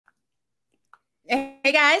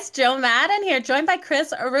Hey guys, Joe Madden here, joined by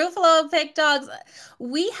Chris Ruffalo of Pick Dawgz.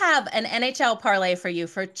 We have an NHL parlay for you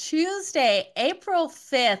for Tuesday, April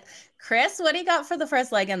 5th. Chris, what do you got for the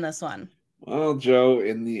first leg in this one? Well, Joe,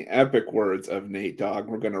 in the epic words of Nate Dogg,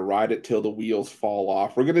 we're going to ride it till the wheels fall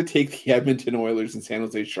off. We're going to take the Edmonton Oilers and San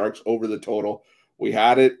Jose Sharks over the total. We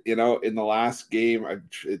had it, in the last game.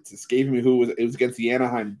 It's escaping me who it was against the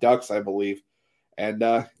Anaheim Ducks, I believe, and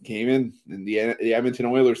came in the Edmonton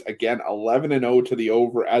Oilers again 11-0 to the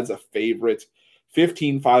over as a favorite,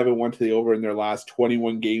 15-5-1 to the over in their last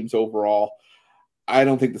 21 games overall. I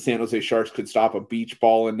don't think the San Jose Sharks could stop a beach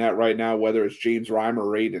ball in net right now, whether it's James Reimer,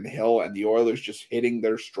 Raiden Hill, and the Oilers just hitting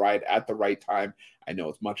their stride at the right time. I know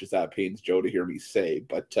as much as that pains Joe to hear me say,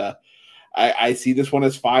 but I see this one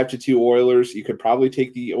as 5-2 Oilers. You could probably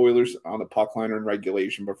take the Oilers on the puck liner in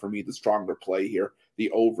regulation, but for me, the stronger play here,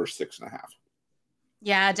 the over 6.5.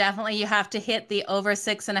 Yeah, definitely. You have to hit the over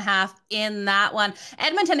 6.5 in that one.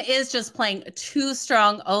 Edmonton is just playing too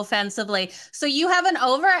strong offensively. So you have an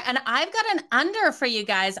over, and I've got an under for you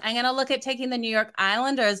guys. I'm going to look at taking the New York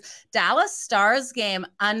Islanders Dallas Stars game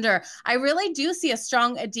under. I really do see a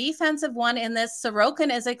strong defensive one in this.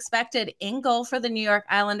 Sorokin is expected in goal for the New York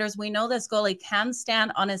Islanders. We know this goalie can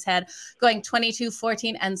stand on his head, going 22,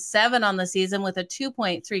 14, and 7 on the season with a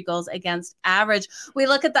 2.3 goals against average. We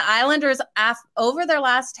look at the Islanders over their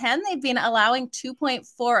last 10, they've been allowing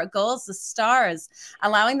 2.4 goals. The Stars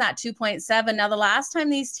allowing that 2.7. Now, the last time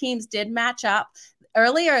these teams did match up,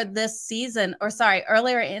 earlier this season, or sorry,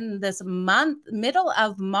 earlier in this month, middle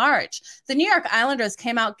of March, the New York Islanders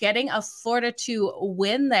came out getting a 4-2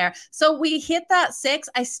 win there. So we hit that 6.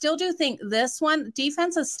 I still do think this one,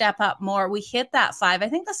 defenses step up more. We hit that 5. I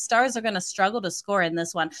think the Stars are going to struggle to score in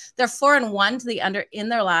this one. They're 4-1 to the under in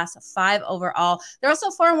their last 5 overall. They're also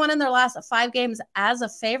 4-1 in their last 5 games as a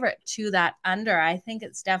favorite to that under. I think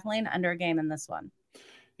it's definitely an under game in this one.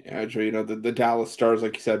 Yeah, Joe, the Dallas Stars,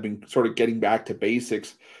 like you said, have been sort of getting back to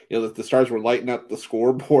basics. The Stars were lighting up the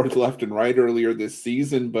scoreboard left and right earlier this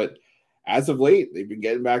season, but as of late, they've been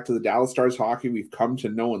getting back to the Dallas Stars hockey we've come to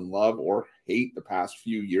know and love or hate the past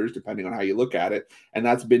few years, depending on how you look at it. And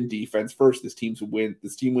that's been defense first. This team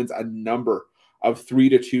wins a number of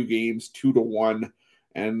 3-2 games, 2-1.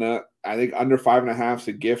 And I think under 5.5 is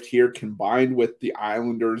a gift here, combined with the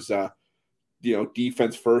Islanders'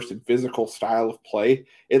 defense first and physical style of play,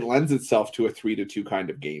 it lends itself to a 3-2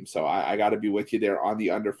 kind of game. So I got to be with you there on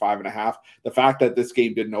the under 5.5. The fact that this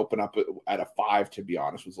game didn't open up at a 5, to be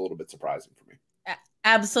honest, was a little bit surprising for me.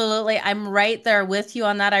 Absolutely. I'm right there with you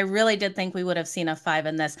on that. I really did think we would have seen a 5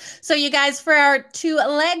 in this. So you guys, for our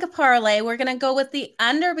 2-leg parlay, we're going to go with the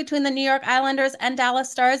under between the New York Islanders and Dallas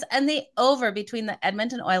Stars and the over between the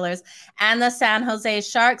Edmonton Oilers and the San Jose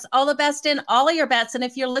Sharks. All the best in all of your bets. And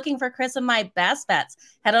if you're looking for Chris and my best bets,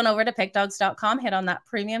 head on over to pickdawgz.com, hit on that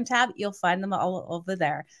premium tab. You'll find them all over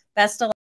there. Best of luck.